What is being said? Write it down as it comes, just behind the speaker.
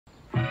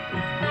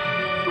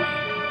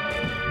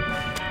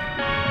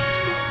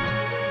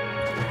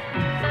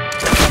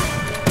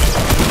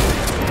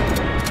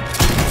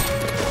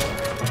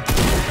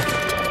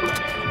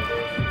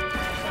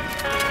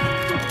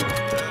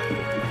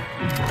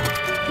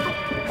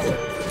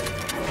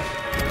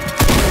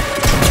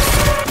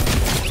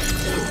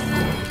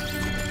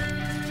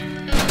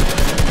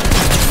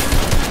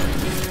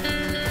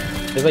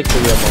There's like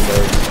 3 of them on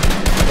Bergs.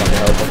 I got to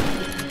help him.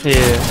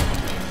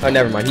 Yeah. Oh,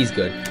 never mind. He's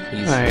good.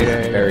 He's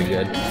very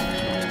good.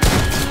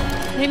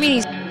 I mean,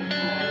 he's...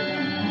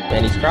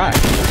 And he's cracked.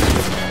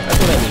 That's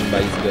what I mean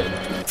by he's good.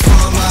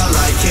 Oh my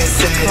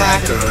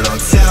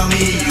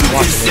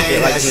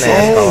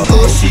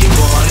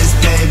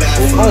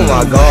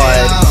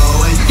god.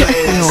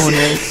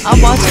 I'm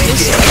watching this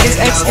shit like it's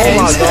X Oh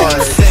my god.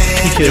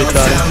 He could have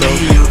shot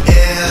himself.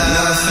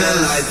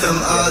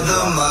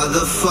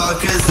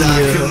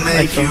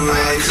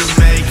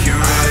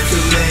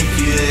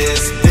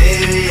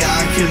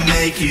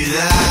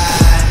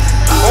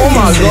 Oh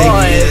my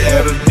god.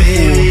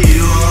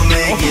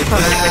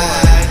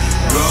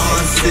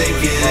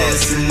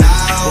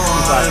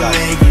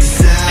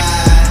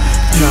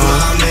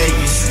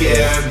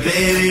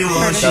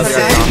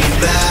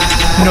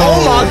 No.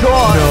 Oh my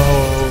god.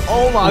 No.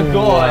 Oh my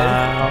god.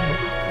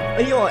 Wow.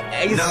 Are you on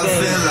X game?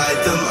 Nothing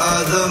like them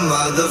other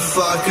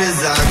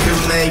motherfuckers. I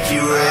could make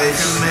you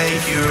rich.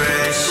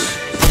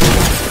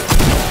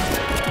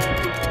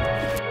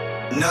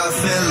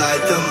 Nothing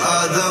like them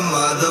other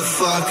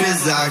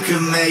motherfuckers. I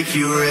could make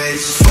you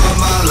rich. For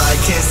my life,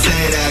 can't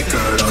say that,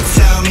 girl. Don't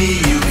tell me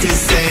you can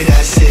say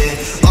that shit.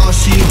 All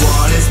she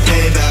want is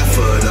payback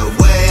for the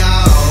way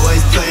I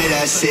always play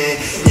that shit.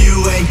 You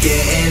ain't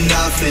getting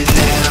nothing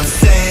that I'm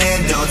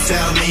saying. Don't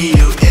tell me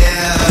you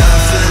ill.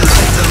 Nothing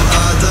like them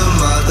other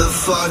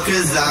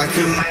motherfuckers. I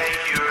could make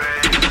you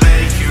rich.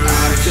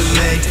 I could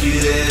make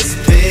you this,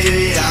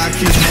 baby. I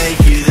could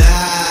make you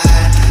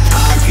that.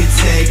 I could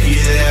take you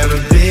there,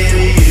 but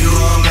baby, you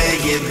won't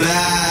make it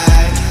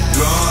back.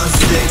 Growing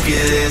sick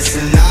of this,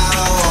 and I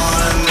don't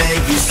wanna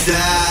make you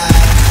sad.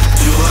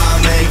 Do I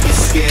make you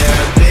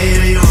scared,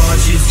 baby?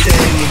 Won't you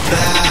take me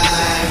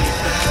back?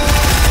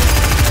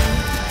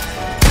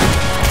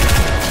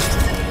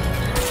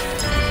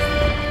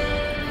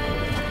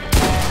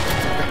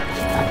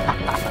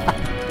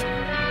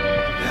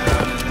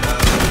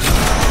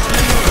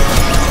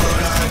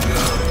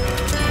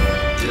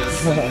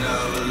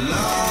 Another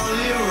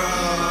lonely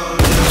road.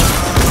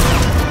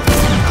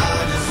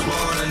 I just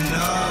wanna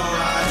know,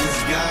 I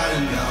just gotta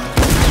know.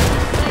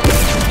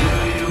 Do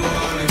you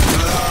wanna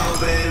go,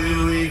 baby?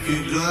 We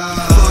could go.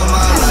 For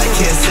my life,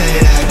 can't say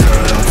that,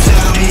 girl. Don't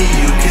tell me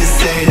you can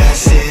say that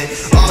shit.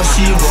 All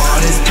she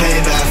want is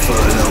payback for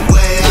the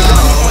way I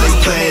always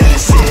play that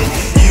shit.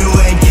 You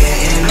ain't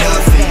getting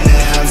nothing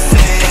that I'm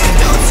saying.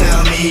 Don't tell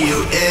me you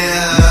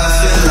ill.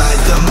 Nothing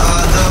like them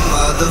other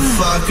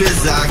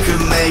motherfuckers. I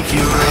could make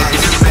you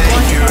rich. I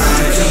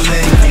can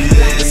make you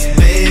this,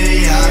 baby.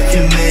 I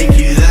can make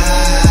you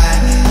that.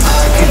 I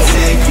can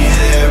take you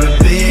there, but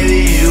baby,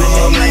 you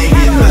won't make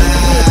it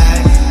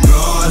back.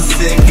 Growing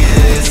sick of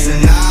this,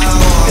 and I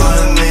don't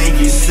wanna make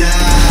you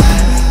sad.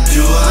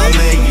 Do I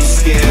make you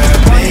scared,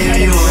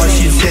 baby? Won't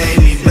you take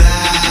me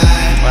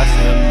back?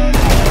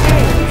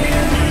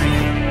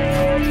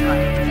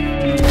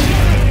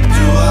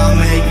 Do I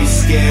make you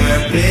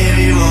scared,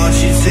 baby? Won't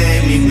you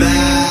take me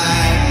back?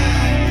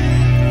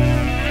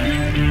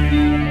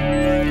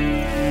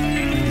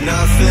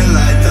 Nothing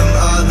like them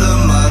other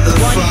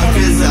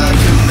motherfuckers. I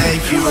could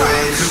make you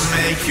rich.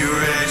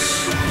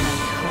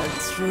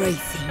 Heart's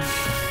racing.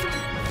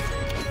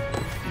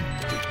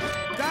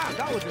 Damn,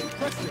 that was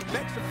impressive.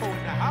 Mexico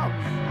in the house.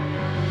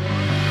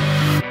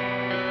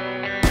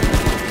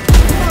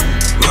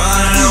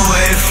 Running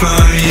away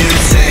from you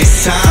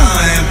takes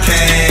time and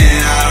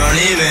pain. I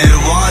don't even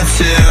want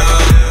to.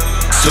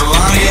 So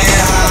I'm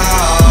getting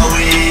high all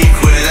week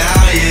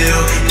without you.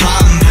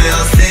 Popping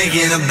pills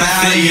thinking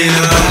about you.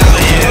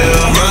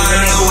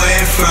 Running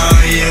away from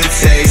you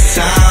takes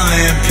time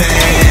and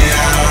pain.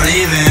 I don't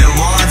even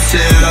want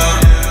to.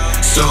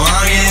 So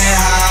I'm getting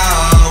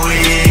high all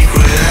week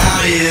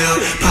without you.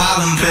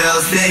 Popping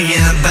pills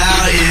thinking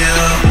about you.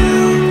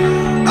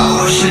 I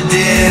wish I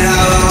did have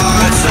a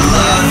heart to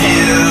love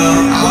you.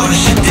 I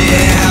wish I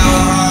did have a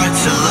heart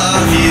to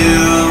love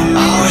you.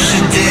 I wish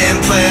I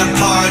didn't play a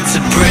part to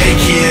break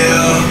you.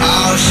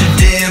 I wish I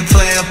didn't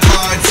play a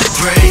part to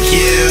break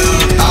you.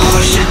 I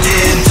wish I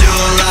didn't do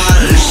a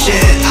lot of the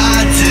shit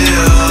I do.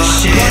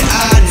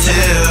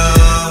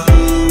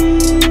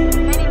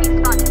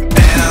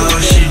 And I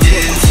wish you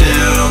did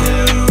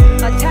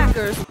too.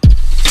 Attackers.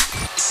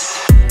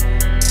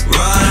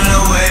 Running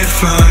away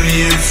from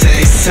you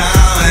takes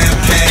time and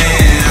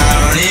pain. I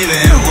don't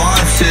even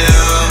want to.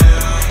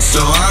 So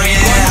I'm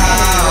getting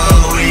high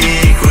all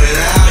week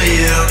without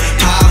you.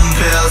 Popping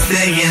pills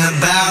thinking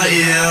about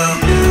you.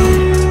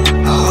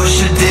 I wish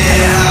I did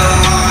have a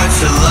heart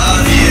to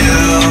love you.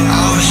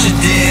 I wish I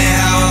did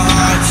have a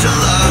heart to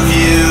love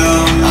you.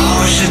 I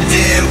wish I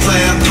didn't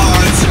play a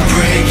part to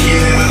break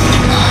you.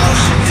 I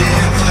wish I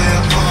didn't play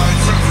a part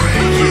to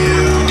break you.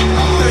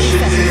 I wish I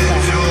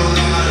didn't do a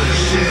lot of the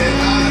shit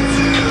I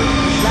do.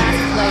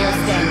 Last player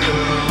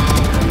standing.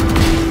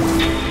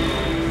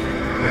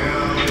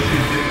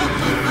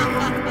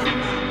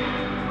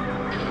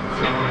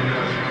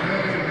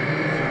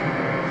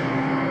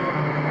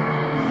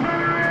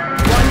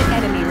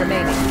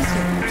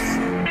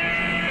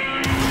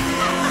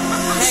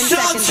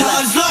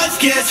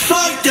 gets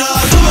fucked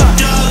up.